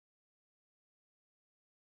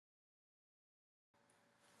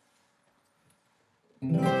All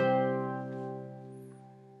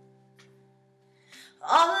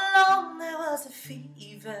along there was a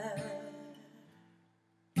fever,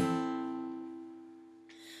 a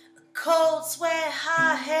cold sweat,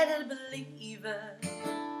 high-headed believer.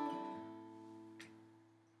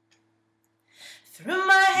 Threw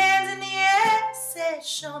my hands in the air, said,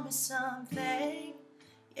 show me something,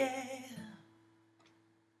 yeah.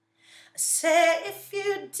 I said, if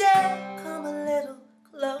you dare, come a little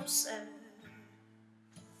closer.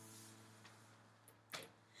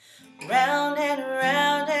 Round and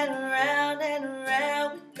around and around and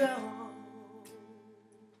around we go.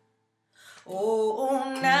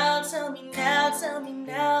 Oh, now tell me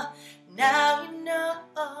now, now you know.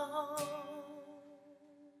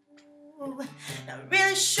 Not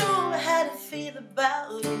really sure how to feel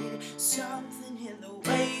about it. Something in the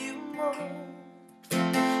way you move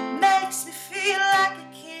makes me feel like I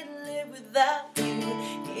can't live without you.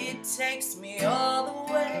 It takes me all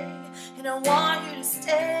the way, and I want you to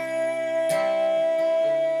stay.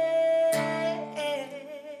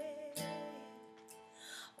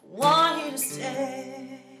 I want you to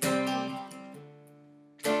stay.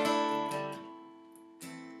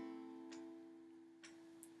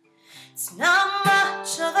 It's not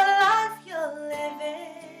much of a life you're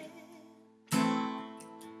living.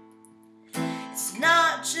 It's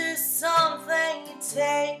not just something you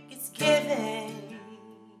take, it's giving.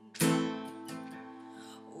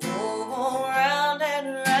 Oh, round and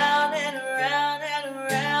around and around and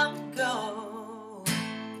around we go.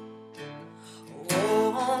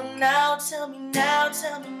 Oh, now tell me now,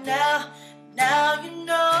 now you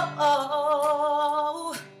know.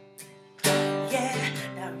 Yeah,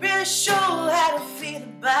 not really sure how to feel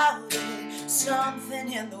about it.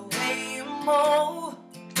 Something in the way you move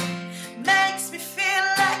makes me feel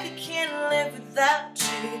like I can't live without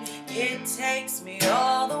you. It takes me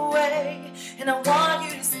all the way, and I want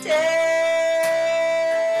you to stay.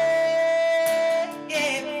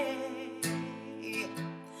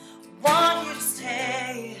 Want you to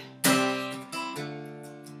stay.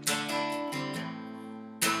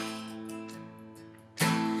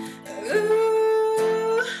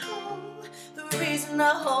 Ooh, the reason I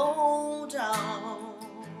hold on.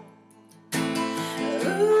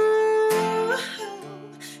 Ooh,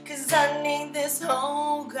 'cause I need this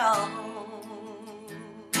hole gone.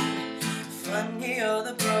 Funny, you're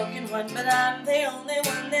the broken one, but I'm the only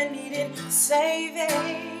one that needed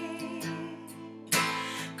saving.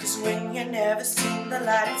 'Cause when you never seen the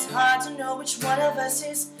light, it's hard to know which one of us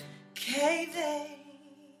is caving.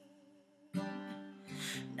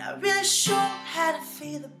 Not really sure how to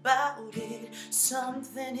feel about it.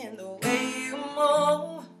 Something in the way you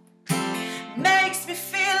move makes me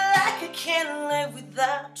feel like I can't live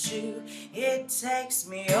without you. It takes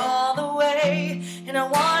me all the way, and I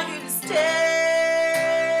want you to stay.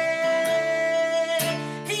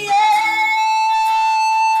 Yeah,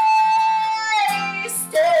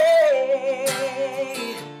 stay.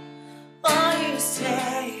 Want you to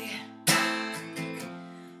stay.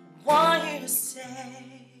 Want you to stay.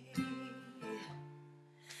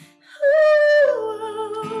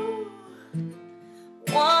 Ooh,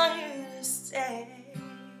 want you to stay.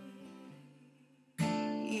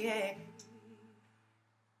 Yeah.